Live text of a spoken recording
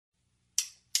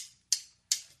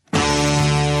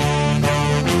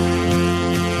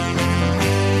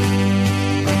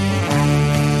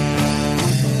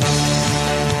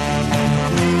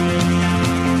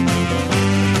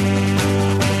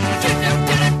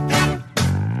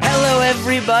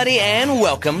everybody, and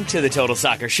welcome to the Total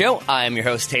Soccer Show. I am your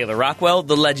host, Taylor Rockwell.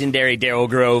 The legendary Daryl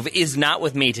Grove is not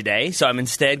with me today, so I'm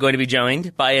instead going to be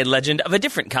joined by a legend of a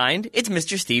different kind. It's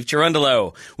Mr. Steve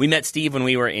Cherundolo. We met Steve when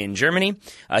we were in Germany.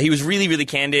 He was really, really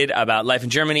candid about life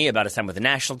in Germany, about his time with the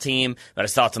national team, about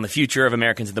his thoughts on the future of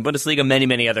Americans in the Bundesliga, many,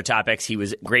 many other topics. He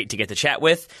was great to get to chat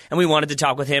with, and we wanted to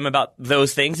talk with him about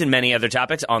those things and many other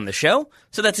topics on the show,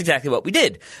 so that's exactly what we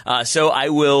did. So I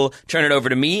will turn it over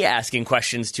to me, asking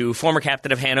questions to former captain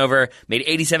of Hanover, made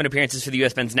 87 appearances for the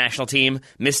U.S. men's national team,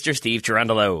 Mr. Steve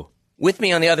Cherundolo. With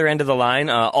me on the other end of the line,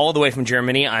 all the way from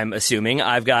Germany, I'm assuming,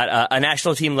 I've got a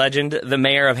national team legend, the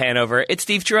mayor of Hanover. It's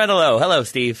Steve Cherundolo. Hello,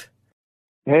 Steve.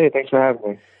 Hey, thanks for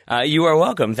having me. You are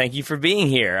welcome. Thank you for being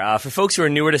here. For folks who are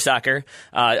newer to soccer,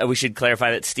 we should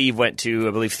clarify that Steve went to,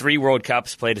 I believe, 3 World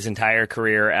Cups, played his entire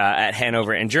career at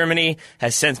Hanover in Germany,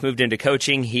 has since moved into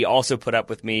coaching. He also put up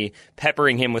with me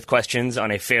peppering him with questions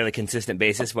on a fairly consistent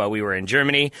basis while we were in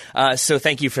Germany. So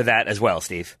thank you for that as well,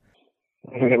 Steve.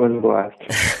 It was a blast.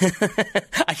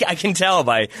 I can tell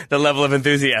by the level of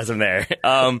enthusiasm there.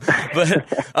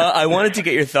 But I wanted to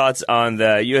get your thoughts on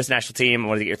the U.S. national team. I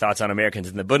wanted to get your thoughts on Americans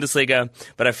in the Bundesliga.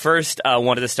 But I first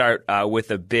wanted to start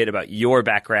with a bit about your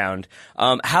background.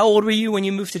 How old were you when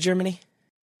you moved to Germany?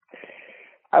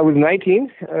 I was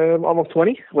 19, almost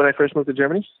 20, when I first moved to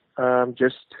Germany.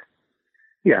 Just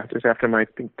after my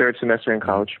third semester in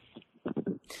college.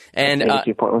 And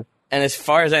Portland. And as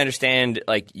far as I understand,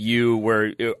 like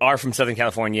you are from Southern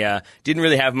California, didn't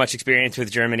really have much experience with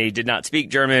Germany, did not speak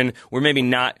German, were maybe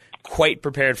not quite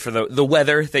prepared for the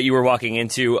weather that you were walking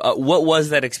into. What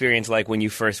was that experience like when you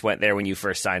first went there, when you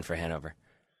first signed for Hanover?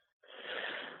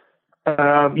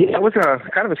 It was a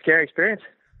kind of a scary experience.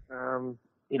 When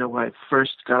I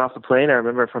first got off the plane, I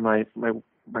remember from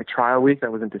my trial week,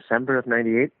 that was in December of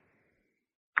 '98,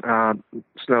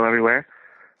 snow everywhere.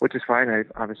 Which is fine.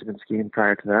 I've obviously been skiing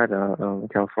prior to that. In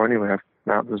California, we have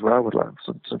mountains as well with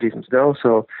some decent snow.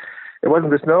 So it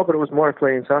wasn't the snow, but it was more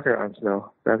playing soccer on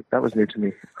snow. That was new to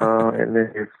me. And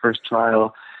then your first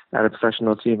trial at a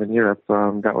professional team in Europe,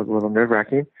 that was a little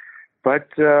nerve-wracking. But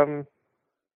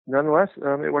nonetheless,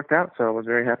 it worked out. So I was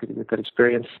very happy to get that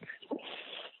experience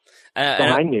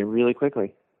behind me really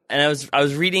quickly. And I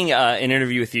was reading an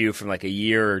interview with you from like a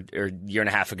year or year and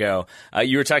a half ago.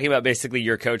 You were talking about basically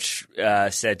your coach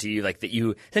said to you like that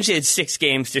you essentially had 6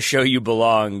 games to show you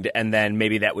belonged, and then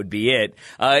maybe that would be it.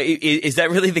 Is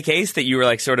that really the case that you were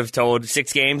like sort of told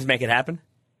 6 games, make it happen?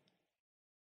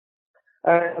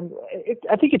 I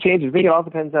think it changes. I think it all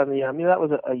depends on the. That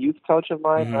was a youth coach of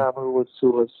mine who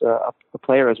was a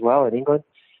player as well in England,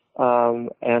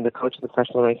 and a coach of the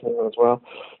professional ranks in England as well.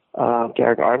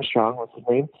 Garrick Armstrong was his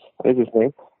name, is his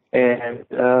name.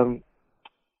 And,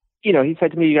 he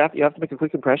said to me, you have to make a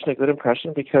quick impression, a good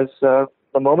impression, because the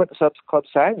moment the club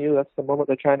sign you, that's the moment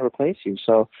they're trying to replace you.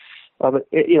 So,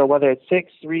 whether it's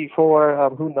 6, 3,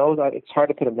 4, who knows? It's hard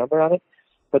to put a number on it.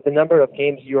 But the number of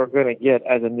games you are going to get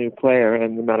as a new player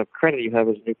and the amount of credit you have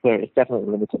as a new player is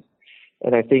definitely limited.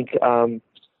 And I think,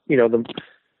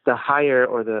 the higher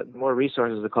or the more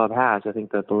resources the club has, I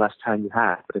think that the less time you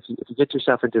have. But if you get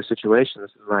yourself into a situation, this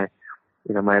is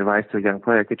my advice to a young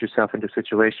player, get yourself into a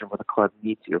situation where the club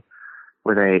needs you,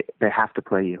 where they have to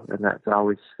play you. And that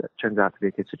turns out to be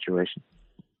a good situation.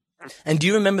 And do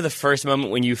you remember the first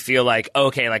moment when you feel like,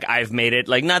 okay, like I've made it?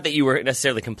 Like, not that you were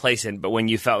necessarily complacent, but when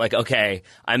you felt like, okay,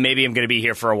 I'm going to be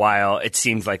here for a while. It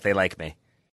seems like they like me.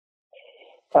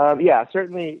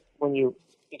 Certainly when you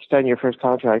extend your first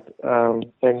contract,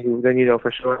 then you know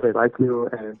for sure they like you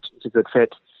and it's a good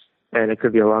fit, and it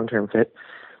could be a long-term fit.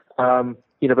 But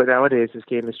nowadays this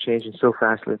game is changing so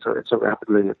fastly and so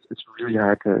rapidly. It's really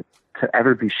hard to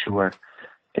ever be sure,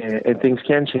 and things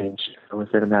can change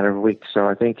within a matter of weeks. So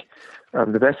I think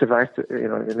the best advice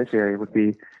in this area would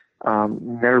be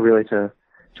never really to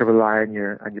rely on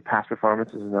your past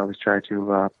performances, and always try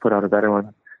to put out a better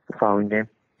one the following game.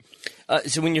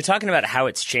 So when you're talking about how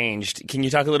it's changed, can you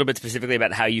talk a little bit specifically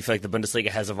about how you feel like the Bundesliga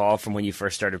has evolved from when you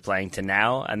first started playing to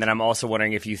now? And then I'm also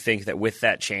wondering if you think that with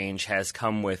that change has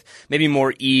come with maybe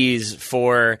more ease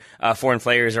for foreign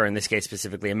players, or in this case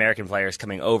specifically American players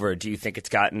coming over. Do you think it's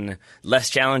gotten less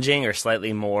challenging or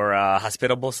slightly more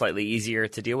hospitable, slightly easier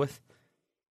to deal with?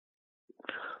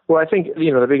 Well, I think,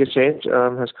 the biggest change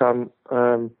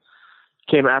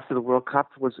came after the World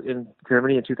Cup was in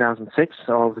Germany in 2006.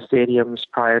 All of the stadiums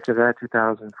prior to that,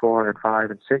 2004 and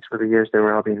 5 and 6, were the years they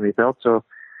were all being rebuilt. So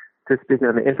to speak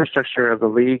on the infrastructure of the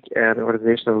league and the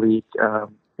organization of the league,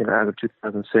 as of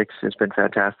 2006 has been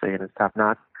fantastic and it's top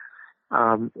notch.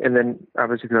 And then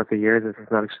obviously throughout the years, this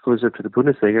is not exclusive to the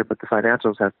Bundesliga, but the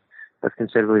financials have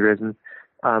considerably risen,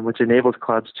 which enables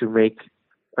clubs to make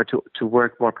or to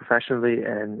work more professionally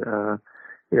and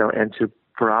and to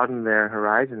broaden their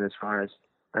horizon as far as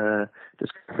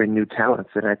discovering new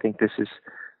talents. And I think this is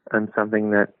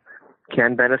something that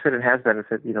can benefit and has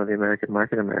benefited, the American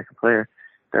market, American player.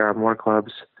 There are more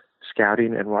clubs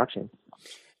scouting and watching.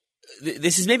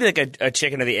 This is maybe like a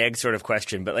chicken or the egg sort of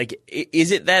question, but like,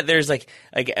 is it that there's like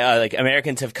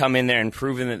Americans have come in there and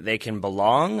proven that they can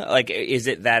belong? Like, is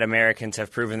it that Americans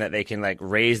have proven that they can like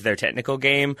raise their technical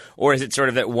game, or is it sort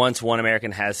of that once one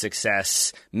American has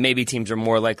success, maybe teams are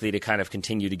more likely to kind of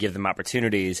continue to give them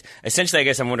opportunities? Essentially, I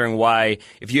guess I'm wondering why,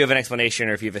 if you have an explanation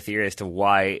or if you have a theory as to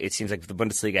why it seems like the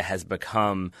Bundesliga has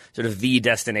become sort of the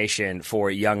destination for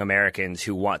young Americans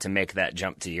who want to make that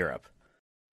jump to Europe.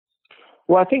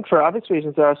 Well, I think for obvious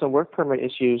reasons, there are some work permit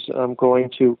issues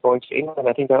going to England.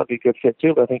 I think that would be a good fit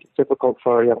too, but I think it's difficult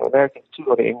for young Americans to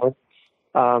go to England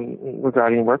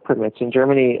regarding work permits. In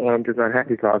Germany, does not have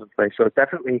these laws in place, so it's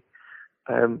definitely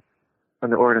on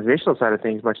the organizational side of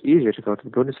things much easier to go to the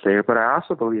Bundesliga. But I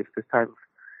also believe the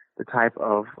type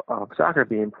of soccer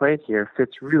being played here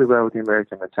fits really well with the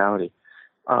American mentality.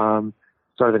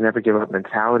 Sort of the never give up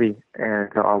mentality and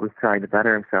always trying to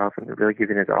better himself and really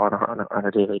giving it all on a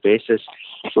daily basis,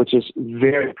 which is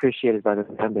very appreciated by the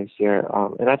fan base here.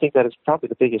 And I think that is probably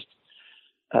the biggest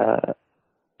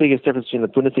difference between the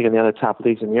Bundesliga and the other top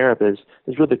leagues in Europe is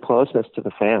really the closeness to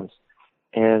the fans.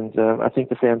 And I think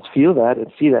the fans feel that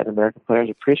and see that, and American players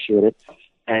appreciate it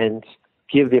and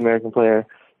give the American player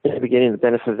in the beginning the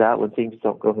benefit of that when things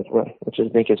don't go his way, which I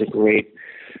think is a great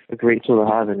tool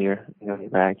to have in your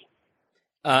bag.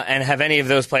 And have any of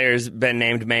those players been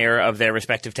named mayor of their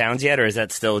respective towns yet, or is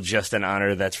that still just an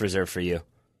honor that's reserved for you?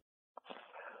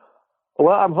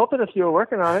 Well, I'm hoping a few are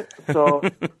working on it, so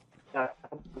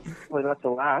hopefully not the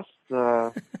last.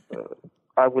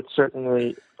 I would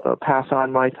certainly pass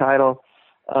on my title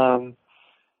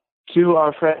to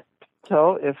our friend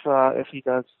Toe if he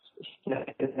does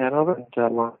stay in Hanover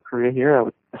and long career here. I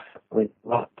would definitely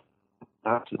love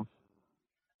to.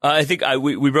 I think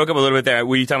we broke up a little bit there.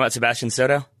 Were you talking about Sebastian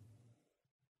Soto?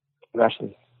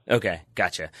 Sebastian. Okay,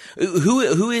 gotcha.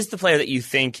 Who is the player that you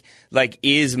think like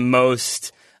is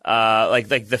most like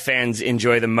the fans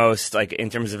enjoy the most, like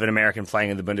in terms of an American playing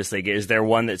in the Bundesliga? Is there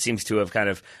one that seems to have kind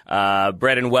of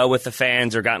bred in well with the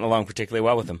fans or gotten along particularly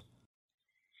well with them?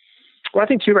 Well, I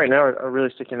think two right now are really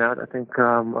sticking out. I think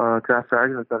Graf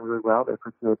Bergen has done really well. They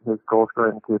put his goal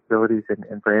scoring capabilities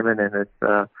in Bremen, and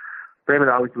it's Bremen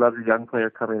always loves a young player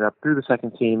coming up through the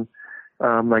second team,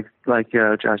 like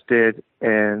Josh did,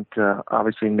 and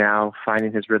obviously now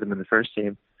finding his rhythm in the first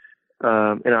team.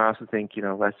 And I also think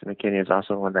Weston McKennie is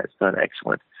also one that's done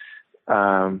excellent.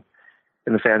 And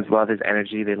the fans love his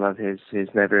energy; they love his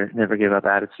never give up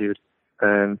attitude.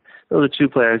 Those are two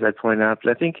players I'd point out.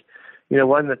 But I think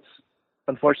one that's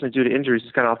unfortunately due to injuries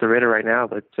is kind of off the radar right now.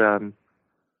 But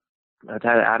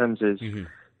Tyler Adams is. Mm-hmm.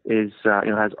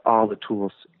 Has all the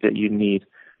tools that you need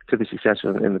to be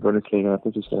successful in the Bundesliga. I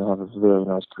think he's going to have a very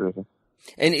nice career.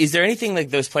 And is there anything like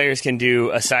those players can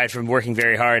do aside from working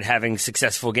very hard, having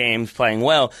successful games, playing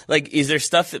well? Like, is there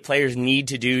stuff that players need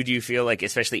to do, you feel like,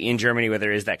 especially in Germany, where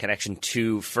there is that connection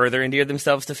to further endear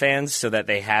themselves to fans so that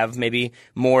they have maybe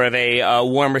more of a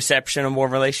warm reception, a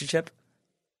warm relationship?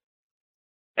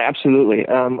 Absolutely.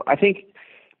 I think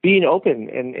being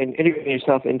open and integrating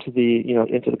yourself into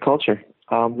the culture.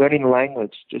 Learning the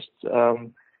language, just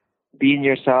being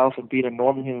yourself and being a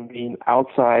normal human being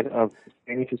outside of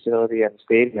any facility and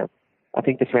stadium. I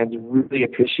think the fans really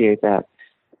appreciate that.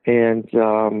 And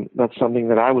that's something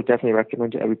that I would definitely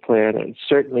recommend to every player. And it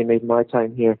certainly made my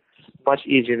time here much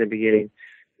easier in the beginning.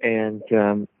 And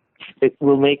it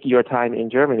will make your time in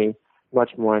Germany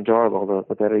much more enjoyable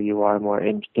the better you are, more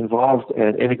involved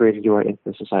and integrated you are into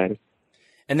the society.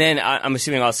 And then I'm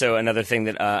assuming also another thing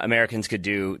that Americans could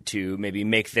do to maybe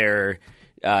make their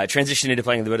transition into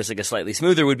playing the Bundesliga slightly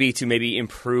smoother would be to maybe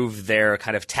improve their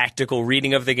kind of tactical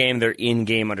reading of the game, their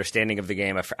in-game understanding of the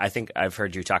game. I think I've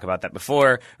heard you talk about that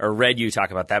before, or read you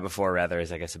talk about that before, rather,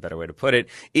 is I guess a better way to put it.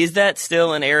 Is that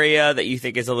still an area that you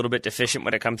think is a little bit deficient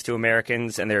when it comes to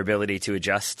Americans and their ability to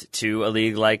adjust to a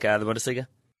league like the Bundesliga?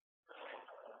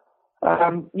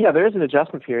 Yeah, there is an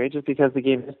adjustment period just because the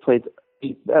game is played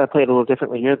a little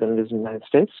differently here than it is in the United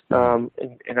States. And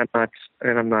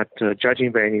I'm not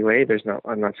judging by any way.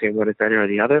 I'm not saying one is better or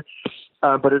the other,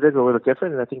 but it is a little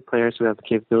different. And I think players who have the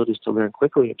capabilities to learn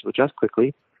quickly and to adjust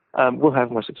quickly will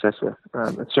have more success with,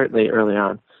 certainly early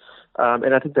on.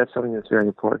 And I think that's something that's very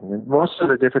important. And most of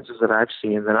the differences that I've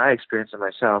seen, that I experienced in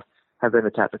myself, have been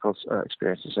the tactical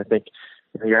experiences. I think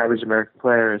your average American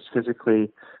player is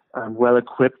physically well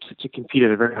equipped to compete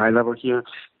at a very high level here,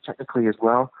 technically as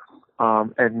well.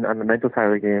 and on the mental side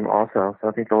of the game also. So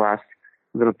I think the last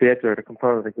little bit or the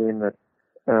component of the game that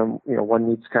one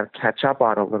needs to kind of catch up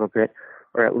on a little bit,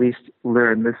 or at least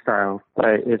learn this style,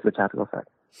 is the tactical side.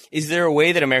 Is there a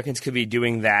way that Americans could be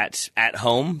doing that at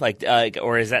home,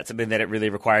 or is that something that it really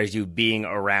requires you being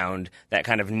around that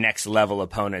kind of next level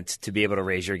opponent to be able to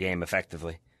raise your game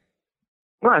effectively?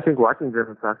 Well, I think watching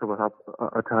different soccer will help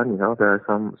a ton. There are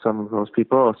some of those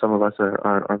people. Some of us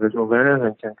are visual learners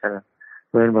and can kind of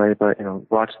learn by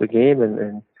watch the game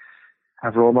and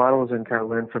have role models and kind of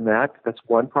learn from that. That's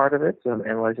one part of it.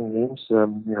 Analyzing games,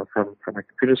 from a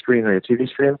computer screen or a TV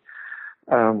screen,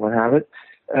 what have it.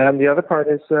 The other part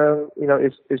is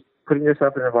putting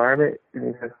yourself in an environment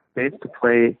in a space to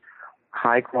play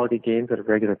high quality games at a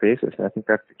regular basis. And I think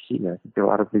that's the key. I think a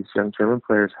lot of these young German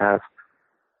players have,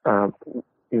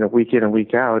 week in and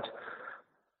week out,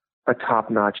 a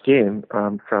top notch game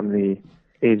from the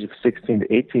age of 16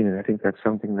 to 18. And I think that's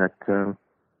something that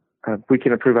we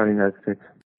can improve on in the United States.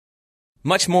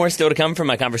 Much more still to come from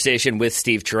my conversation with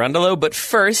Steve Cherundolo. But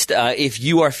first, if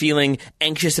you are feeling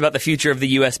anxious about the future of the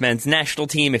U.S. men's national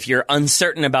team, if you're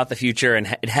uncertain about the future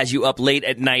and it has you up late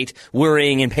at night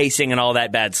worrying and pacing and all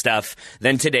that bad stuff,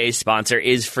 then today's sponsor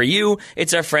is for you.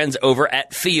 It's our friends over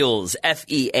at Feals,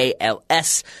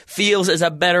 F-E-A-L-S. Feals is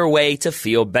a better way to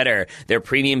feel better. Their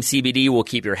premium CBD will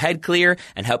keep your head clear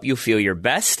and help you feel your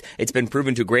best. It's been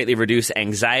proven to greatly reduce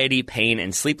anxiety, pain,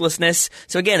 and sleeplessness.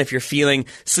 So again, if you're feeling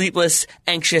sleepless,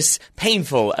 anxious,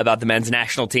 painful about the men's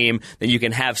national team, then you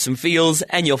can have some Feals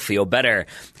and you'll feel better.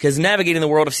 Because navigating the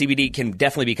world of CBD can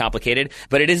definitely be complicated,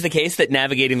 but it is the case that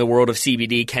navigating the world of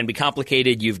CBD can be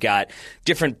complicated. You've got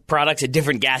different products at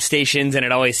different gas stations, and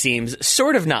it always seems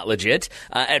sort of not legit.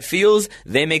 At Feals,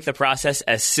 they make the process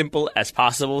as simple as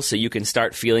possible so you can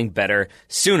start feeling better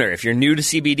sooner. If you're new to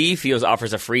CBD, Feals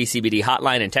offers a free CBD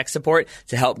hotline and tech support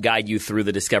to help guide you through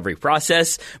the discovery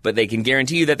process, but they can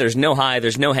guarantee you that there's no high,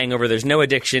 there's no hangover, there's no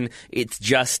addiction. It's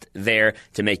just there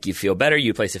to make you feel better.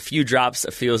 You place a few drops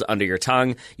of Feals under your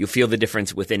tongue. You feel the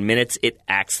difference within minutes. It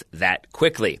acts that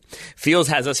quickly. Feals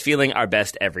has us feeling our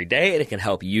best every day, and it can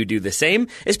help you do the same,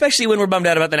 especially when we're bummed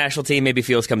out about the national team. Maybe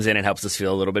Feals comes in and helps us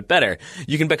feel a little bit better.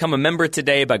 You can become a member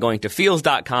today by going to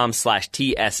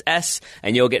feals.com/TSS,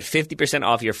 and you'll get 50%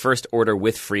 off your first order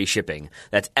with free shipping.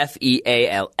 That's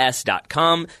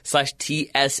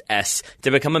FEALS.com/TSS to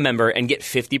become a member and get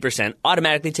 50%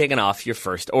 automatically taken off your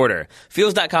first order.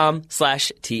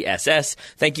 Feals.com/TSS.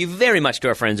 Thank you very much to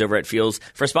our friends over at Feals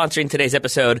for sponsoring today's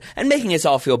episode and making us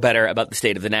all feel better about the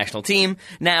state of the national team.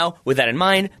 Now, with that in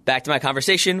mind, back to my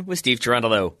conversation with Steve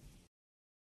Cherundolo.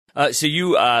 So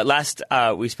you, last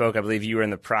we spoke, I believe you were in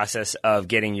the process of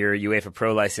getting your UEFA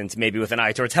Pro license, maybe with an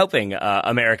eye towards helping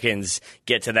Americans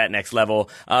get to that next level.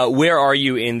 Where are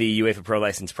you in the UEFA Pro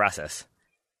license process?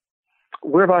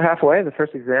 We're about halfway. The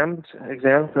first exams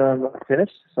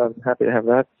finished, so I'm happy to have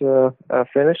that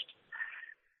finished.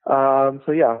 I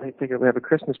think we have a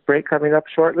Christmas break coming up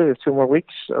shortly. There's 2 more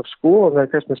weeks of school and then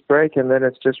Christmas break, and then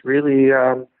it's just really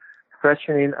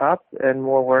freshening up and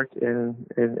more work in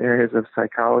areas of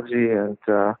psychology and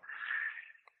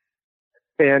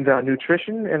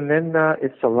nutrition, and then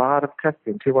it's a lot of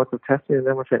testing, 2 months of testing, and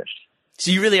then we're finished.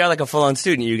 So you really are like a full-on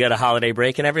student. You get a holiday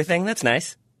break and everything. That's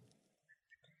nice.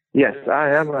 Yes,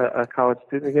 I am a college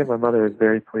student again. My mother is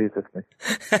very pleased with me.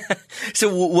 So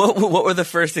what were the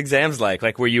first exams like?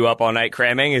 Like, were you up all night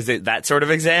cramming? Is it that sort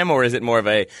of exam, or is it more of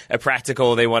a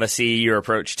practical, they want to see your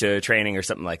approach to training or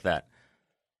something like that?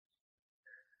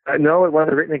 No, it was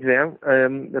a written exam.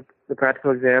 The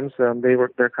practical exams,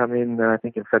 they're coming, I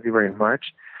think, in February and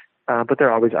March. But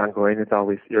they're always ongoing.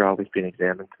 You're always being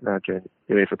examined during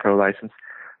the UEFA Pro license.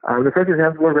 The first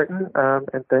exams were written,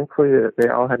 and thankfully they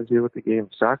all had to do with the game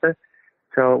of soccer,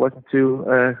 so it wasn't too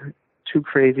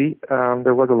crazy.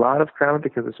 There was a lot of cramming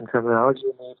because of some terminology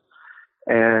you need,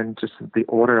 and just the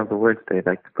order of the words they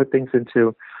like to put things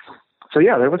into. So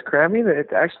yeah, there was cramming.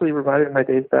 It actually reminded me of my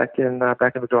days back in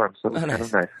the dorm, so it was kind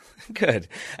of nice. Good.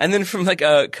 And then from like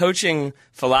a coaching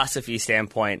philosophy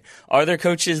standpoint, are there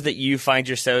coaches that you find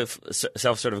yourself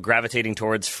sort of gravitating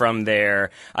towards from their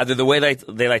either the way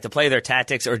they like to play, their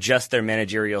tactics, or just their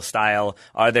managerial style?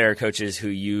 Are there coaches who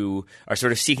you are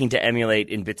sort of seeking to emulate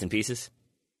in bits and pieces?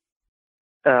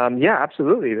 Yeah,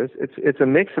 absolutely. It's a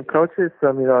mix of coaches.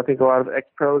 I think a lot of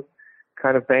ex-pros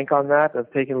kind of bank on that, of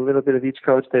taking a little bit of each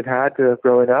coach they've had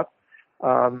growing up.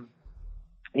 And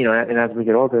as we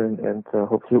get older and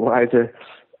hopefully wiser,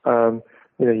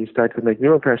 you start to make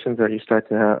new impressions, or you start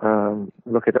to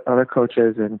look at other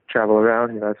coaches and travel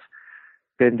around. I've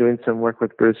been doing some work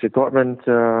with Borussia Dortmund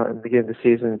at the beginning of the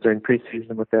season, during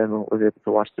preseason with them, and was able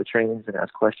to watch the trainings and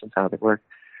ask questions how they work.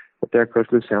 their coach,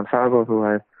 Lucien Favre, who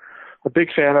I'm a big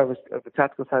fan of the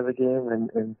tactical side of the game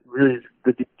and really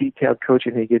the detailed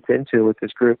coaching he gets into with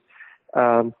this group.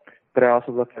 But I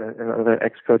also look at another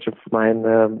ex-coach of mine,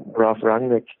 Ralf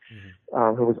Rangnick,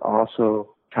 who was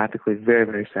also tactically very,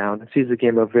 very sound and sees the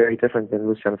game a very different than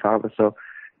Lucien Favre. So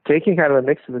taking kind of a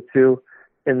mix of the two,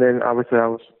 and then obviously I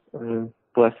was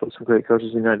blessed with some great coaches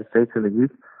in the United States in the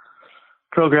youth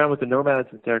program with the Nomads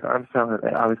and Derek Armstrong,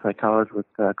 and obviously at college with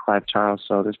Clive Charles.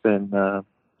 So there's been, and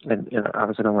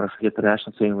obviously I don't want to forget the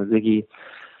national team with Ziggy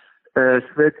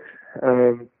Smith,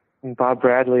 Bob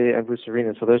Bradley, and Bruce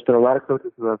Arena. So there's been a lot of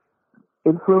coaches who have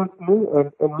influenced me,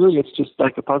 and really it's just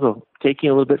like a puzzle, taking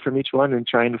a little bit from each one and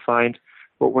trying to find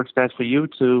what works best for you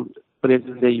but at the end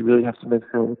of the day, you really have to make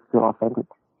sure it's still authentic.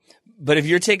 But if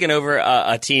you're taking over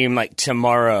a team like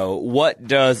tomorrow, what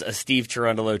does a Steve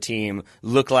Cherundolo team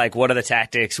look like? What are the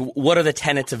tactics? What are the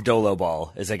tenets of Dolo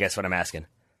Ball, is I guess what I'm asking.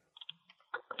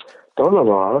 Dolo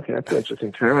Ball, okay, that's an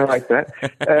interesting term. I like that.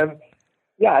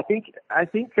 Yeah, I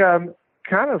think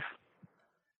kind of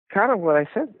what I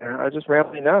said there. I just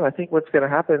rambling on. I think what's going to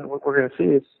happen, what we're going to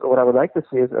see is, what I would like to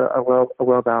see is a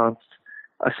well-balanced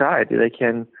side.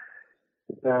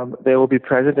 They will be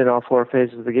present in all four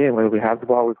phases of the game. Whether we have the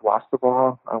ball, we've lost the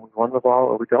ball, we've won the ball,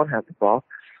 or we don't have the ball.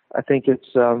 I think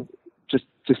it's just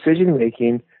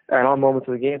decision-making at all moments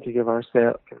of the game to give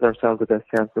ourselves the best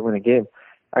chance to win a game.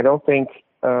 I don't think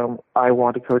I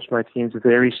want to coach my teams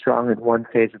very strong in one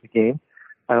phase of the game.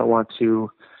 I don't want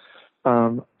to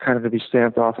kind of to be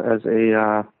stamped off as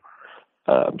a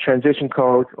transition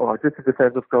coach or just a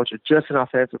defensive coach or just an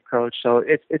offensive coach. So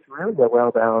it's really a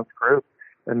well-balanced group,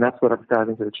 and that's what I'm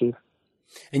striving to achieve.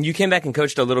 And you came back and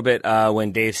coached a little bit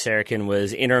when Dave Sarachan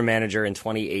was interim manager in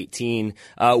 2018.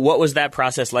 What was that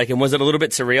process like, and was it a little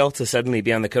bit surreal to suddenly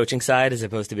be on the coaching side as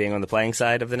opposed to being on the playing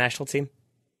side of the national team?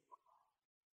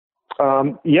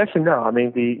 Yes and no. I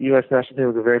mean, the U.S. national team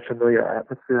was a very familiar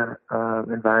atmosphere,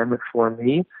 environment for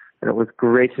me, and it was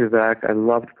great to be back. I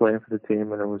loved playing for the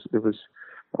team, and it was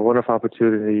a wonderful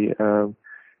opportunity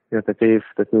that Dave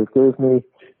gave me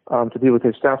to be with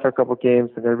his staff for a couple of games,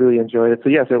 and I really enjoyed it. So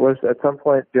yes, it was at some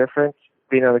point different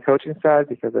being on the coaching side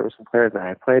because there were some players that I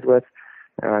had played with,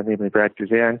 namely Brad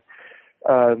Guzan.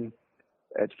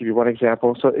 To give you one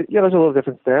example, so there's a little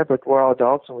difference there, but we're all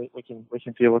adults and we can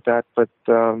deal with that. But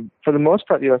for the most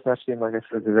part, the U.S. national team, like I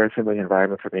said, is a very familiar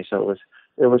environment for me. So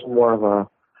it was more of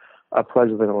a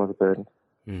pleasure than it was a burden.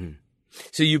 Mm-hmm.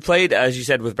 So you played, as you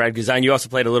said, with Brad Guzan. You also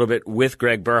played a little bit with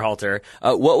Greg Berhalter.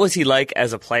 What was he like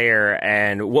as a player,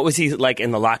 and what was he like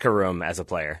in the locker room as a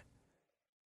player?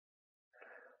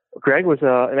 Greg was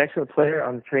an excellent player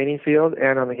on the training field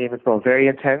and on the game as well. Very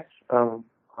intense,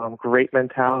 great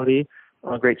mentality.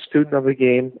 A great student of the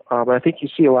game. I think you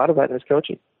see a lot of that in his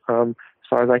coaching, as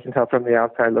far as I can tell from the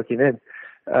outside looking in.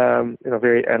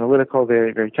 Very analytical,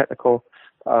 very, very technical.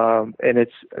 And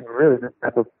it's really the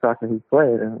type of soccer he's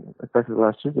played, and especially the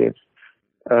last two games.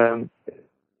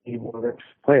 He was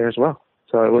a player as well.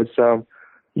 So it was,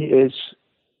 he is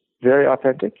very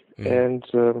authentic, and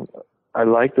I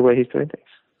like the way he's doing things.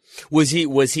 Was he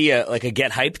like a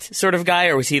get hyped sort of guy,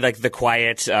 or was he like the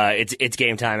quiet, it's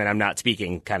game time and I'm not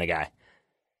speaking kind of guy?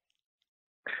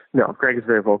 No, Greg is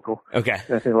very vocal. Okay.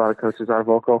 And I think a lot of coaches are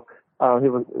vocal. He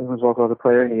was vocal as a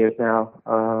player, and he is now.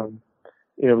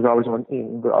 It was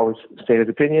always stated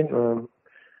opinion,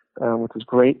 which was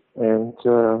great, and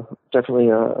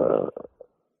definitely an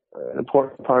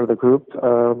important part of the group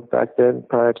back then,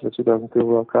 prior to the 2002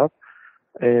 World Cup.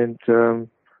 And an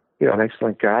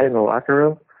excellent guy in the locker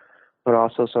room, but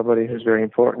also somebody who's very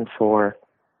important for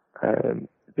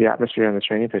the atmosphere on the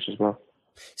training pitch as well.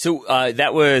 So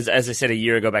that was, as I said, a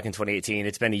year ago, back in 2018.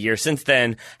 It's been a year since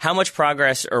then. How much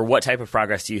progress, or what type of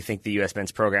progress, do you think the U.S.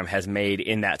 men's program has made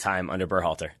in that time under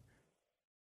Berhalter?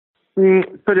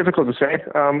 It's pretty difficult to say.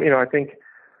 I think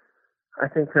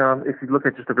if you look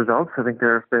at just the results, I think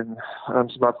there have been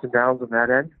some ups and downs on that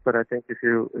end. But I think if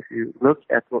you look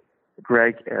at what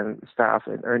Greg and the staff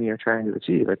and Ernie are trying to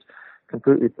achieve, it's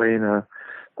completely playing a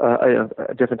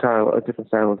different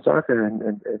style of soccer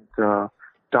and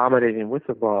dominating with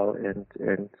the ball and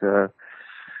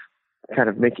kind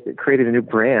of creating a new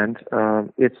brand.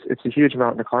 It's a huge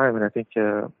mountain to climb, and I think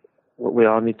what we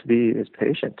all need to be is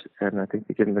patient, and I think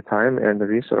to give them the time and the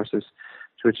resources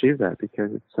to achieve that,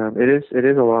 because it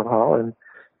is a long haul and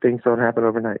things don't happen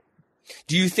overnight.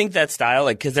 Do you think that style,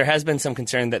 because there has been some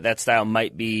concern that style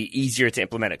might be easier to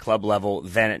implement at club level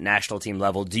than at national team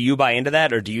level, do you buy into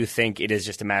that, or do you think it is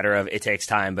just a matter of it takes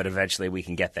time, but eventually we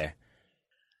can get there?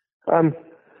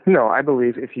 No, I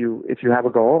believe if you have a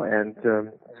goal and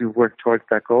you work towards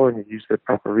that goal and you use the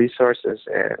proper resources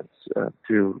and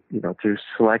through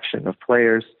selection of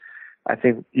players, I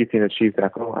think you can achieve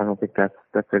that goal. I don't think that's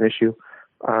an issue.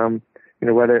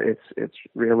 Whether it's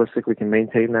realistic we can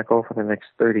maintain that goal for the next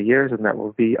 30 years and that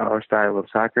will be our style of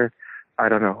soccer, I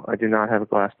don't know. I do not have a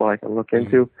glass ball I can look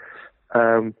into.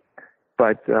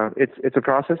 But it's a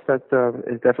process that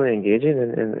is definitely engaging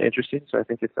and interesting. So I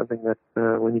think it's something that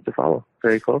we need to follow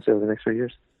very closely over the next few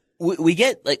years. We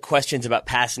get questions about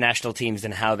past national teams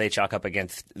and how they chalk up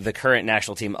against the current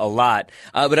national team a lot,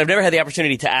 but I've never had the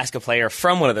opportunity to ask a player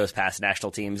from one of those past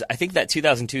national teams. I think that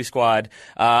 2002 squad,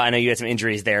 I know you had some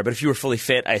injuries there, but if you were fully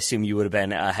fit, I assume you would have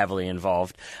been heavily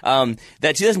involved. That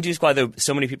 2002 squad, though,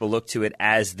 so many people look to it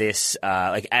as this,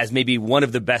 as maybe one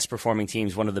of the best performing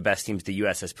teams, one of the best teams the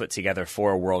U.S. has put together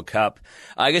for a World Cup.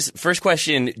 I guess first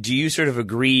question, do you sort of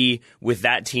agree with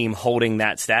that team holding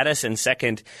that status? And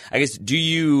second, I guess, do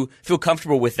you feel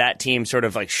comfortable with that team sort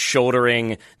of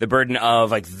shouldering the burden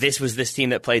of this was this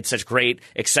team that played such great,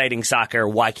 exciting soccer.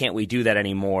 Why can't we do that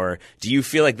anymore? Do you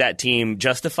feel like that team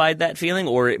justified that feeling,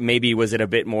 or maybe was it a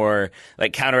bit more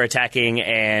counterattacking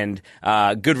and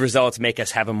good results make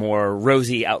us have a more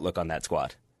rosy outlook on that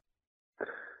squad?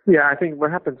 Yeah, I think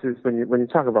what happens is when you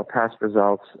talk about past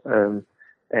results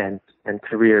and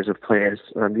careers of players,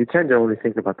 you tend to only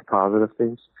think about the positive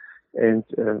things. And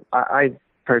I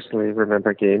personally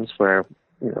remember games where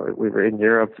we were in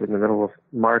Europe in the middle of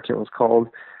March. It was cold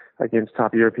against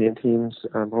top European teams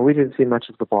where we didn't see much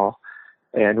of the ball,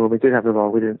 and when we did have the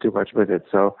ball, we didn't do much with it.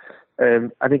 So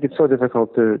I think it's so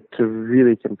difficult to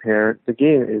really compare. The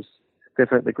game is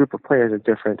different. The group of players are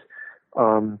different.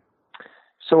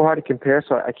 So hard to compare.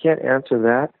 So I can't answer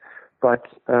that. But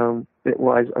it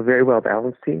was a very well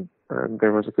balanced team.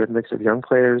 There was a good mix of young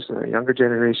players, a younger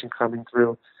generation coming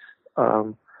through.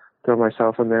 Throw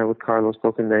myself in there with Carlos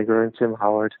Bocanegra and Tim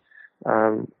Howard,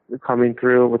 coming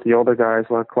through with the older guys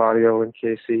like Claudio and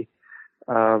Casey,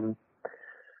 and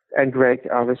Greg,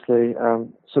 obviously.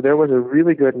 So there was a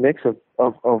really good mix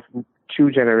of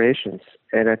two generations,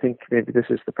 and I think maybe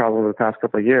this is the problem of the past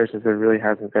couple of years, is there really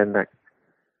hasn't been that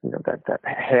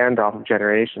handoff of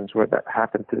generations where that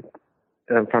happened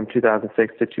from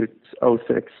 2006 to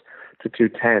 2006 to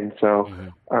 2010. So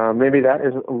maybe that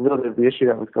is a little bit of the issue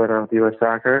that was going on with U.S.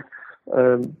 soccer.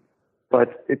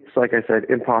 But it's, like I said,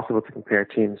 impossible to compare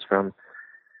teams from,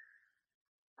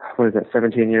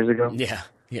 17 years ago?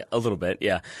 Yeah, a little bit,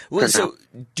 yeah. Well, so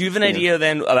do you have an idea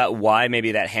then about why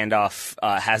maybe that handoff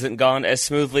hasn't gone as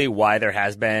smoothly, why there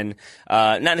has been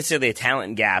not necessarily a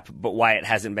talent gap, but why it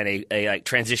hasn't been a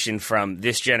transition from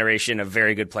this generation of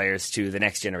very good players to the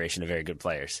next generation of very good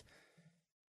players?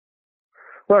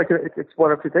 Well, it's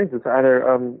one of two things. It's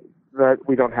either that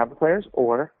we don't have the players,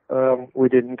 or we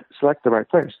didn't select the right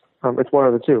players. It's one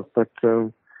of the two. But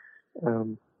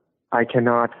I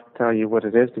cannot tell you what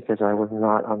it is because I was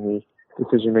not on the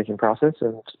decision-making process.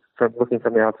 And from looking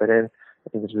from the outside in, I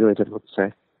think it's really difficult to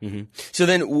say. Mm-hmm. So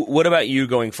then what about you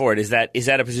going forward? Is that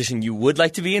a position you would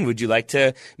like to be in? Would you like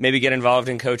to maybe get involved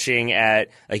in coaching at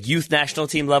youth national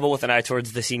team level with an eye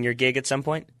towards the senior gig at some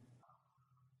point?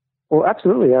 Well,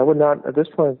 absolutely. I would not, at this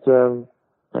point,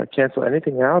 cancel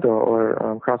anything out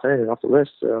or cross anything off the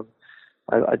list.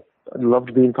 I'd love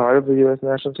being part of the U.S.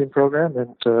 national team program,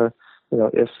 and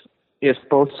if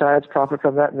both sides profit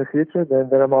from that in the future, then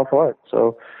I'm all for it.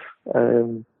 So,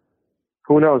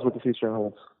 who knows what the future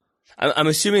holds? I'm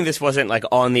assuming this wasn't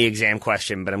on the exam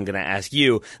question, but I'm going to ask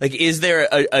you, is there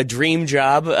a dream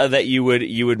job that you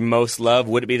would most love?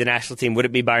 Would it be the national team? Would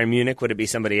it be Bayern Munich? Would it be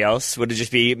somebody else? Would it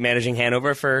just be managing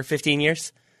Hanover for 15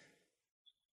 years?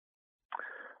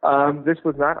 This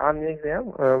was not on the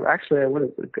exam.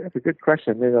 Actually, that's a good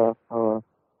question. Maybe I'll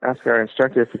ask our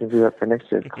instructor if we can do that for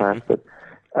next year's class. But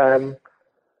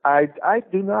I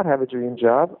do not have a dream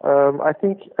job. I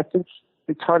think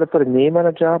it's hard to put a name on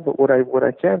a job, but what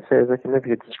I can say is I can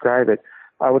maybe describe it.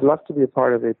 I would love to be a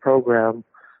part of a program,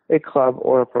 a club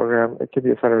or a program. It could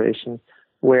be a federation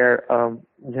where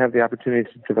you have the opportunity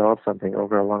to develop something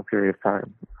over a long period of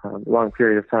time. Long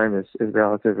period of time is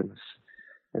relative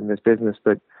in this business,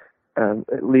 but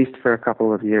at least for a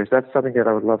couple of years. That's something that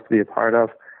I would love to be a part of.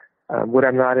 What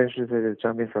I'm not interested in is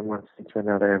jumping from one seat to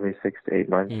another every 6 to 8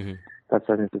 months. Mm-hmm. That's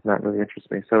something that does not really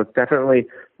interest me. So it's definitely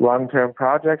long-term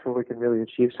projects where we can really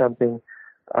achieve something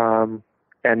and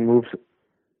move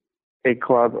a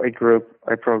club, a group,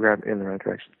 a program in the right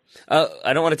direction.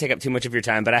 I don't want to take up too much of your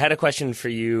time, but I had a question for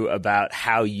you about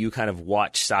how you kind of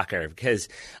watch soccer, because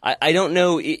I don't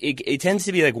know, it tends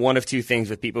to be like one of two things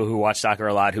with people who watch soccer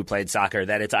a lot, who played soccer,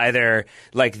 that it's either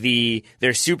like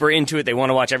they're super into it, they want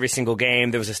to watch every single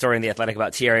game. There was a story in The Athletic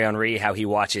about Thierry Henry, how he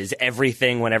watches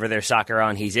everything whenever there's soccer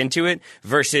on, he's into it,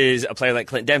 versus a player like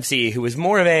Clint Dempsey, who was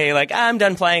more of a, like, I'm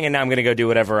done playing and now I'm going to go do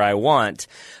whatever I want.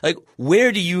 Like,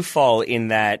 where do you fall in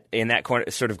that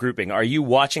sort of grouping? Are you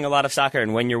watching a lot of soccer,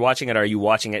 and when you're watching it, are you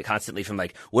watching it constantly from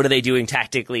like, what are they doing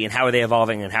tactically and how are they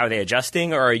evolving and how are they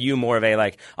adjusting? Or are you more of a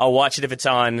like, I'll watch it if it's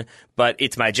on, but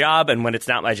it's my job, and when it's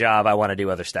not my job, I want to do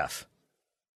other stuff?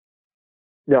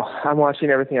 No, I'm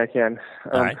watching everything I can.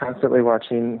 I'm constantly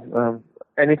watching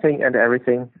anything and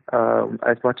everything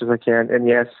as much as I can. And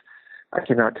yes, I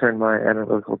cannot turn my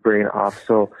analytical brain off.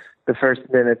 So the first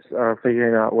minutes are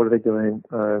figuring out, what are they doing?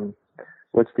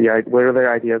 What are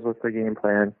their ideas? What's their game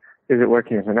plan? Is it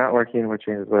working? Is it not working? What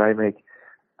changes would I make?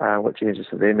 What changes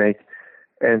would they make?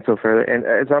 And so further. And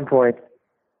at some point,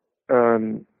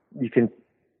 you can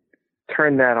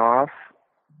turn that off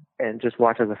and just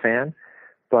watch as a fan.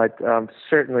 But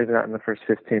certainly not in the first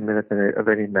 15 minutes of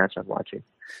any match I'm watching.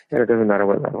 And it doesn't matter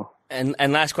what level. And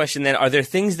last question then, are there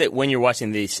things that when you're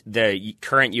watching the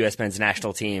current U.S. men's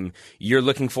national team, you're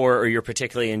looking for, or you're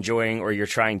particularly enjoying, or you're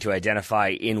trying to identify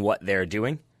in what they're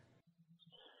doing?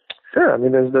 Sure. I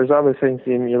mean, there's other things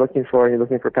you're looking for. You're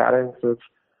looking for patterns of,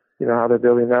 how they're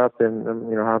building up, and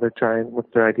how they're trying,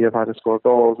 what's their idea of how to score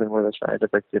goals, and where they're trying to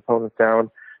break the opponents down,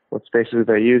 what spaces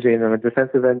they're using on the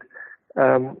defensive end.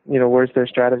 Where's their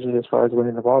strategy as far as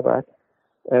winning the ball back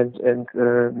and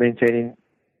maintaining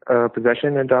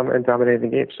possession and dominating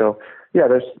the game. So, yeah,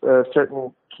 there's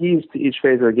certain keys to each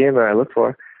phase of the game that I look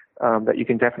for that you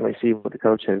can definitely see what the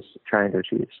coach is trying to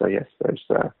achieve. So, yes, there's.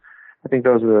 I think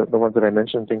those are the ones that I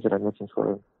mentioned, things that I'm looking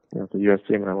for, the U.S.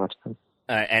 team when I watch them.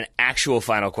 An actual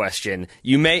final question.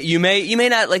 You may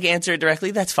not like answer it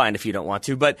directly. That's fine if you don't want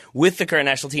to. But with the current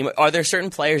national team, are there certain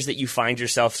players that you find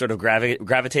yourself sort of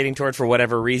gravitating toward for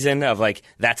whatever reason? Of like,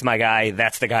 that's my guy,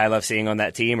 that's the guy I love seeing on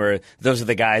that team, or those are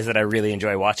the guys that I really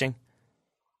enjoy watching?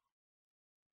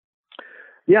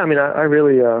 Yeah, I mean, I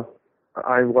really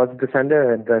I was a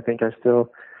defender, and I think I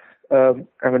still. I'm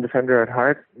a defender at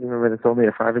heart. You remember, it's only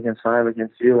a 5-against-5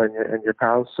 against you and your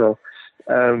pals. So,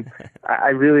 I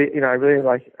really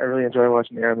enjoy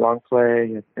watching Aaron Long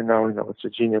play. With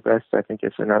Serginho Dest, I think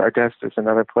it's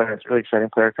another player. It's a really exciting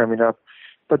player coming up.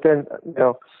 But then,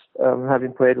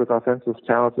 having played with offensive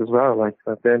talents as well, like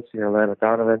Vince, Landon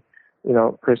Donovan,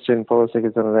 Christian Pulisic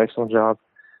has done an excellent job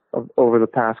over the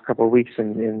past couple of weeks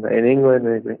in England.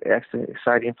 He's an excellent,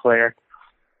 exciting player.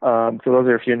 So those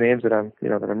are a few names that I'm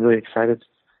really excited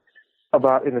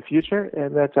about in the future,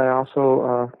 and that I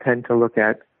also tend to look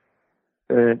at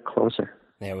closer.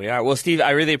 There we are. Well, Steve, I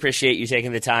really appreciate you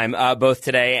taking the time, both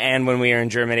today and when we were in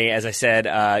Germany. As I said,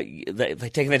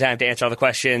 taking the time to answer all the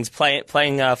questions.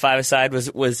 Playing five-a-side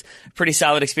was a pretty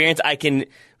solid experience. I can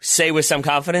say with some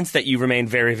confidence that you remained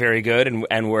very, very good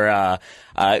and were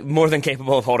more than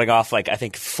capable of holding off, I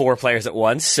think, 4 players at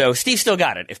once. So Steve still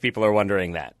got it, if people are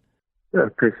wondering that. Yeah,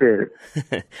 appreciate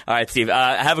it. All right, Steve.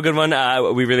 Have a good one.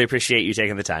 We really appreciate you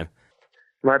taking the time.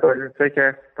 My pleasure. Take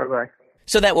care. Bye-bye.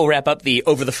 So that will wrap up the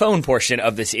over-the-phone portion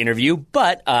of this interview,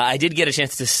 but I did get a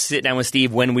chance to sit down with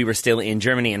Steve when we were still in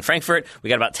Germany and Frankfurt. We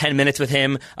got about 10 minutes with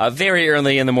him very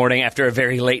early in the morning after a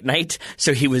very late night,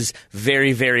 so he was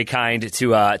very, very kind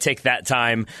to take that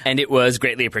time, and it was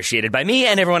greatly appreciated by me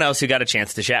and everyone else who got a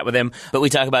chance to chat with him. But we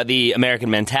talk about the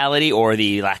American mentality, or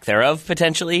the lack thereof,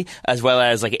 potentially, as well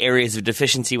as areas of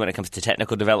deficiency when it comes to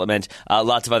technical development.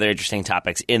 Lots of other interesting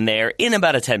topics in there in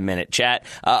about a 10-minute chat.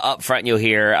 Up front, you'll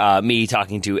hear me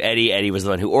talking to Eddie. Eddie was the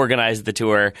one who organized the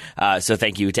tour, so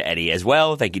thank you to Eddie as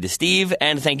well. Thank you to Steve,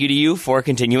 and thank you to you for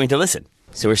continuing to listen.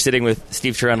 So we're sitting with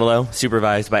Steve Cherundolo,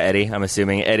 supervised by Eddie, I'm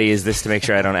assuming. Eddie, is this to make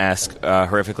sure I don't ask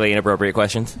horrifically inappropriate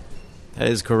questions? That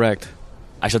is correct.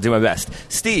 I shall do my best.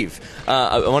 Steve,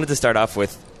 I wanted to start off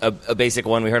with a basic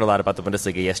one. We heard a lot about the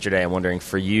Bundesliga yesterday. I'm wondering,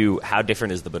 for you, how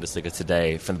different is the Bundesliga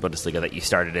today from the Bundesliga that you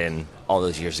started in all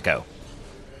those years ago?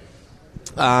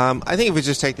 I think if we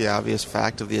just take the obvious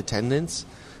fact of the attendance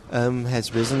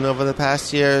has risen over the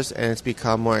past years, and it's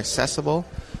become more accessible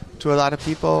to a lot of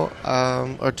people,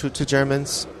 or to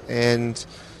Germans. And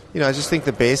I just think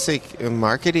the basic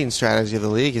marketing strategy of the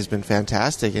league has been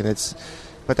fantastic, and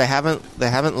but they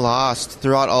haven't lost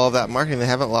throughout all of that marketing. They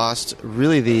haven't lost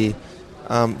really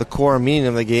the core meaning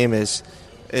of the game is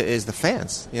the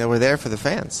fans. We're there for the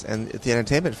fans and the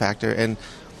entertainment factor, and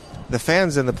the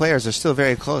fans and the players are still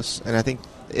very close, and I think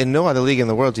in no other league in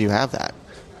the world do you have that.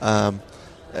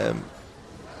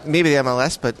 maybe the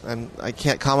MLS, but I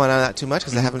can't comment on that too much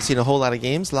because I haven't seen a whole lot of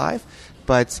games live.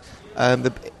 But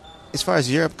as far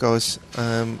as Europe goes,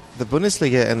 the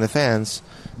Bundesliga and the fans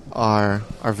are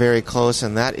very close,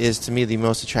 and that is, to me, the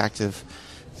most attractive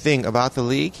thing about the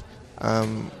league.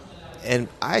 And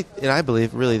I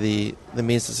believe really the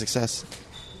means to success.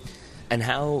 And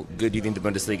how good do you think the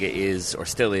Bundesliga is, or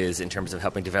still is, in terms of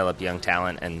helping develop young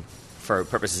talent, and for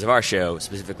purposes of our show,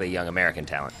 specifically young American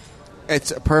talent?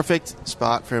 It's a perfect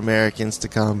spot for Americans to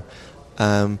come.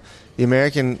 The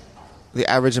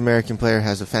average American player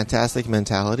has a fantastic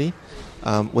mentality,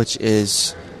 which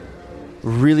is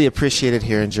really appreciated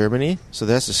here in Germany. So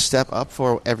that's a step up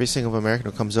for every single American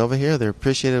who comes over here. They're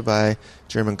appreciated by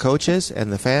German coaches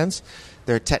and the fans.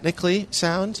 They're technically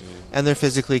sound, and they're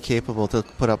physically capable to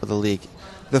put up with the league.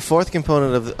 The fourth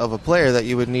component of a player that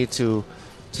you would need to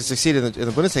succeed in the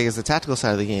Bundesliga is the tactical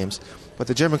side of the games. But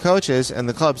the German coaches and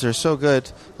the clubs are so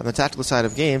good on the tactical side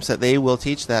of games that they will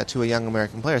teach that to a young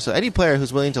American player. So any player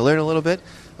who's willing to learn a little bit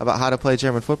about how to play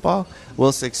German football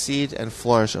will succeed and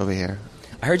flourish over here.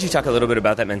 I heard you talk a little bit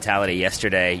about that mentality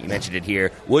yesterday. You mentioned it here.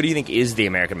 What do you think is the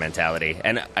American mentality?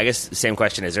 And I guess the same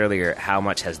question as earlier, how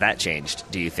much has that changed,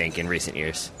 do you think, in recent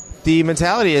years? The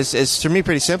mentality is to me,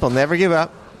 pretty simple. Never give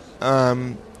up.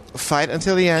 Fight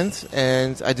until the end.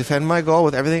 And I defend my goal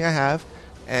with everything I have.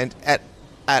 And at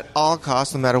all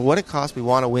costs, no matter what it costs, we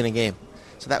want to win a game.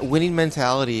 So that winning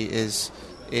mentality is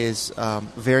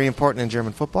very important in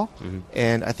German football. Mm-hmm.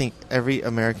 And I think every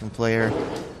American player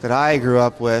that I grew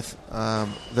up with,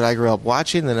 that I grew up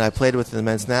watching, that I played with in the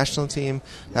men's national team,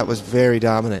 that was very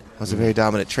dominant. It was a very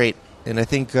dominant trait. And I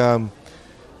think the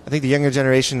younger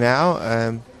generation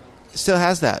now still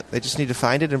has that. They just need to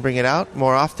find it and bring it out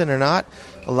more often or not.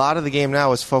 A lot of the game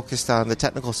now is focused on the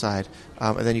technical side,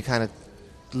 and then you kind of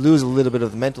lose a little bit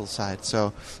of the mental side.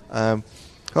 So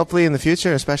hopefully in the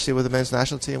future, especially with the men's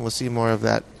national team, we'll see more of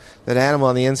that animal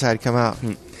on the inside come out.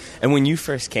 And when you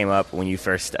first came up, when you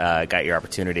first got your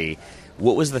opportunity,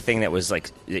 what was the thing that was like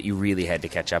that you really had to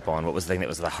catch up on? What was the thing that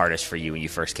was the hardest for you when you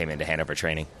first came into Hanover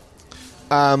training?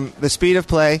 The speed of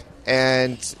play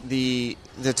and the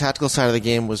tactical side of the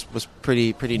game was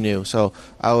pretty new. So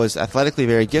I was athletically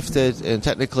very gifted and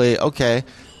technically okay,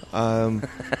 and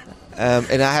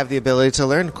I have the ability to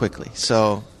learn quickly.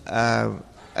 So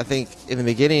I think in the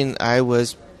beginning I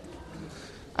was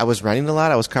running a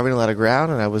lot, I was covering a lot of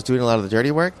ground, and I was doing a lot of the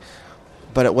dirty work,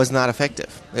 but it was not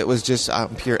effective. It was just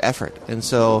pure effort. And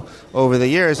so over the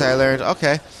years I learned,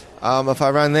 okay, if I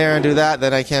run there and do that,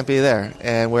 then I can't be there,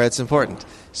 and where it's important.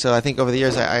 So I think over the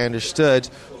years I understood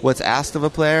what's asked of a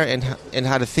player and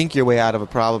how to think your way out of a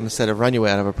problem instead of run your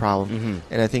way out of a problem. Mm-hmm.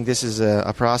 And I think this is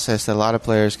a process that a lot of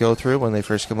players go through when they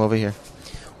first come over here.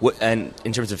 And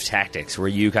in terms of tactics, were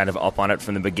you kind of up on it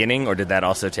from the beginning, or did that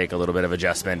also take a little bit of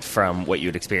adjustment from what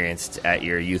you'd experienced at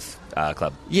your youth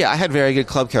club? Yeah, I had very good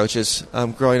club coaches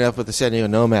growing up with the San Diego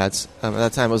Nomads. At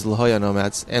that time it was La Jolla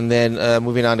Nomads. And then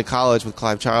moving on to college with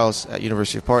Clive Charles at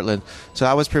University of Portland. So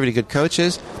I was pretty good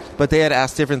coaches, but they had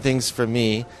asked different things from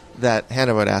me that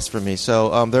Hanover had asked from me.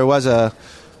 So there was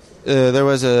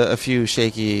a few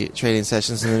shaky training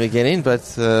sessions in the beginning,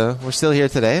 but we're still here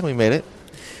today. We made it.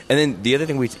 And then the other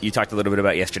thing you talked a little bit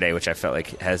about yesterday, which I felt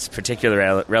like has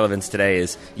particular relevance today,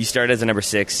 is you started as a number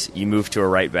 6, you moved to a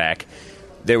right back.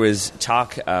 There was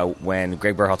talk when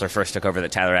Greg Berhalter first took over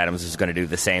that Tyler Adams was going to do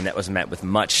the same. That was met with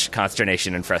much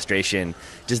consternation and frustration.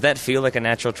 Does that feel like a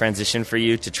natural transition for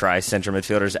you to try central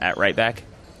midfielders at right back?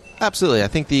 Absolutely. I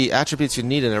think the attributes you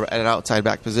need at an outside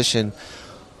back position,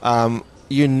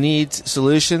 you need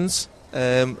solutions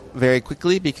very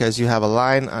quickly, because you have a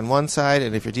line on one side,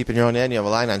 and if you're deep in your own end, you have a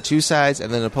line on two sides,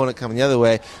 and then an opponent coming the other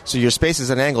way. So your spaces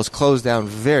and angles close down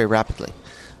very rapidly.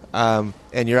 And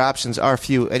your options are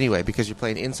few anyway, because you're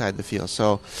playing inside the field.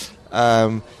 So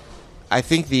I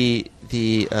think the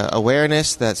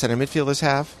awareness that center midfielders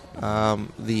have,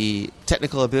 the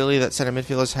technical ability that center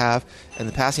midfielders have, and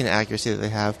the passing accuracy that they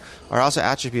have are also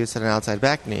attributes that an outside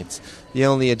back needs. The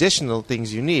only additional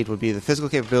things you need would be the physical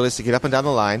capabilities to get up and down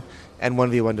the line and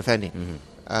 1v1 defending.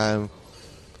 Mm-hmm.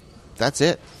 That's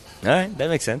it. All right, that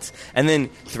makes sense. And then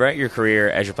throughout your career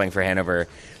as you're playing for Hanover,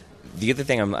 the other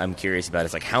thing I'm curious about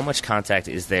is, like, how much contact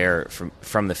is there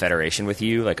from the Federation with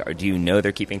you? Like, do you know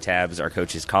they're keeping tabs? Are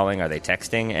coaches calling? Are they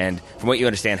texting? And from what you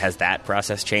understand, has that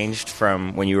process changed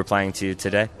from when you were playing to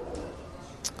today?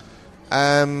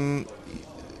 The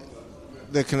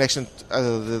connection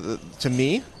to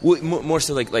me? Well, more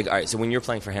so like, all right, so when you're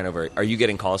playing for Hanover, are you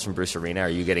getting calls from Bruce Arena? Are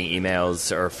you getting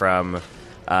emails or from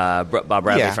Bob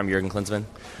Bradley, from Jurgen Klinsmann?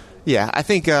 Yeah, I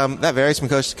think that varies from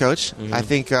coach to coach. Mm-hmm. I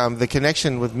think the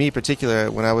connection with me, in particular,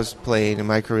 when I was playing in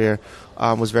my career,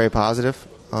 was very positive.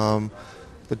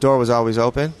 The door was always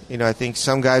open. I think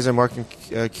some guys are more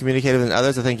communicative than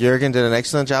others. I think Jürgen did an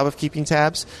excellent job of keeping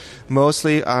tabs,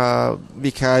 mostly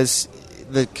because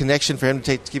the connection for him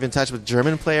to keep in touch with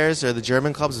German players or the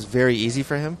German clubs is very easy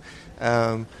for him.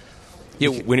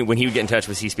 When he would get in touch,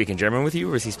 was he speaking German with you,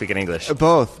 or was he speaking English?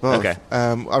 Both. Okay.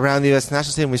 Around the U.S.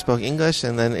 national team, we spoke English,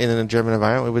 and then in a German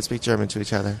environment, we would speak German to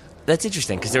each other. That's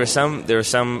interesting, because there was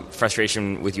some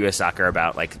frustration with U.S. soccer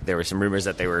about, there were some rumors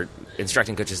that they were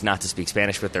instructing coaches not to speak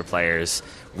Spanish with their players.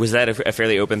 Was that a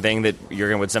fairly open thing, that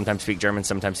Jürgen would sometimes speak German,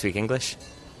 sometimes speak English?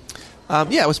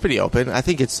 Yeah, it was pretty open. I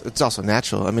think it's also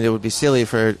natural. I mean, it would be silly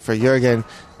for Jürgen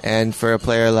and for a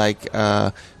player like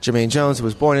Jermaine Jones, who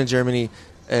was born in Germany,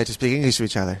 to speak English to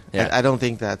each other. Yeah. I don't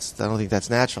think that's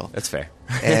natural. That's fair.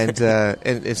 and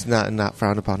it's not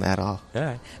frowned upon at all. All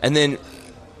right. And then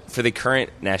for the current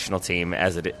national team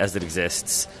as it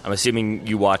exists, I'm assuming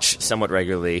you watch somewhat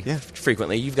regularly,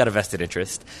 frequently. You've got a vested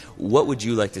interest. What would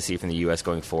you like to see from the U.S.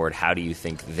 going forward? How do you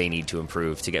think they need to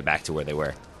improve to get back to where they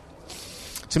were?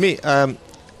 To me,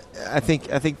 I think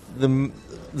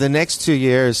the next 2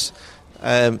 years,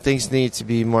 things need to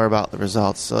be more about the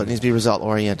results. So it needs to be result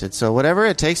oriented. So whatever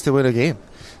it takes to win a game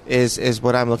is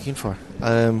what I'm looking for.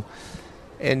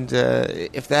 And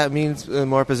if that means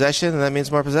more possession, then that means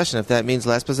more possession. If that means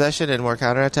less possession and more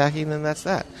counterattacking, then that's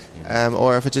that.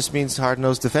 Or if it just means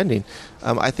hard-nosed defending.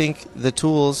 I think the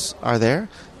tools are there,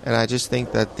 and I just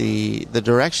think that the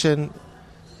direction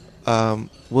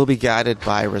will be guided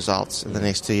by results in the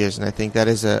next 2 years. And I think that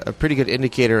is a pretty good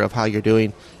indicator of how you're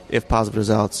doing if positive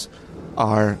results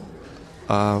are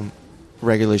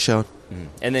regularly shown.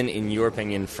 And then, in your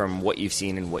opinion, from what you've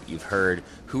seen and what you've heard,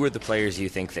 who are the players you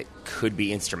think that could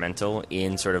be instrumental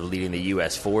in sort of leading the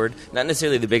U.S. forward? Not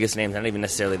necessarily the biggest names, not even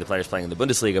necessarily the players playing in the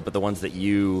Bundesliga, but the ones that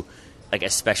you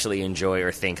especially enjoy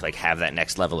or think have that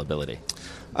next level ability.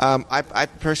 I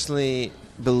personally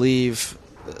believe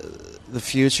the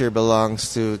future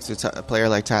belongs to a player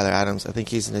like Tyler Adams. I think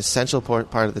he's an essential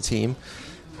part of the team.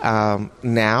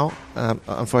 Now,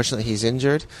 unfortunately, he's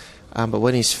injured. But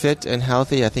when he's fit and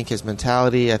healthy, I think his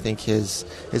mentality, I think his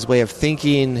way of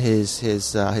thinking,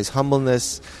 his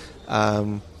humbleness,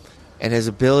 and his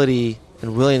ability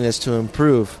and willingness to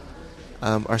improve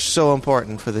are so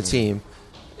important for the team.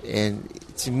 And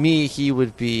to me, he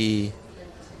would be,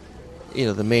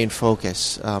 the main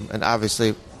focus. And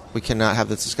obviously, we cannot have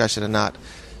this discussion and not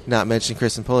mention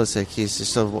Christian Pulisic. He's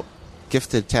just so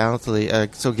gifted,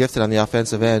 so gifted on the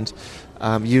offensive end.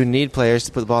 You need players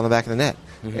to put the ball in the back of the net.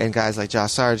 Mm-hmm. And guys like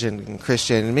Josh Sargent and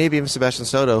Christian, and maybe even Sebastian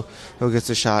Soto, who gets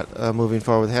a shot moving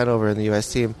forward with Hanover in the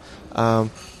U.S. team,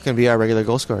 can be our regular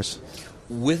goal scorers.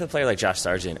 With a player like Josh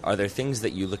Sargent, are there things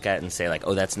that you look at and say,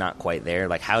 that's not quite there?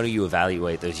 How do you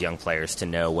evaluate those young players to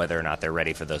know whether or not they're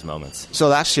ready for those moments? So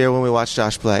last year when we watched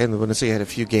Josh play, and the Bundesliga had a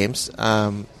few games,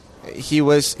 he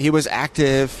was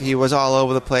active. He was all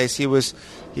over the place. He was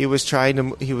trying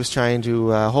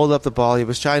to hold up the ball. He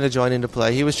was trying to join into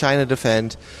play. He was trying to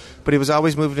defend. But he was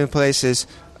always moving in places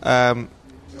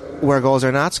where goals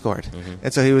are not scored. Mm-hmm.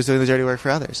 And so he was doing the dirty work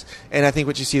for others. And I think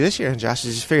what you see this year, and Josh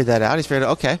has just figured that out. He's figured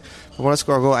out, okay, if I want to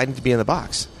score a goal, I need to be in the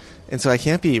box. And so I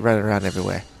can't be running around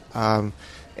everywhere. And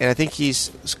I think he's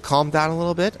calmed down a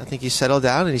little bit. I think he's settled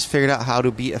down, and he's figured out how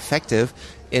to be effective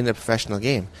in a professional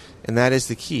game. And that is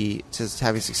the key to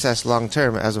having success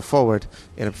long-term as a forward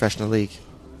in a professional league.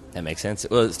 That makes sense.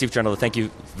 Well, Steve Trundle, thank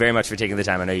you very much for taking the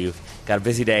time. I know you've got a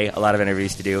busy day, a lot of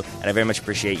interviews to do, and I very much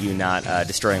appreciate you not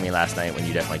destroying me last night when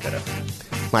you definitely could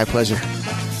have. My pleasure.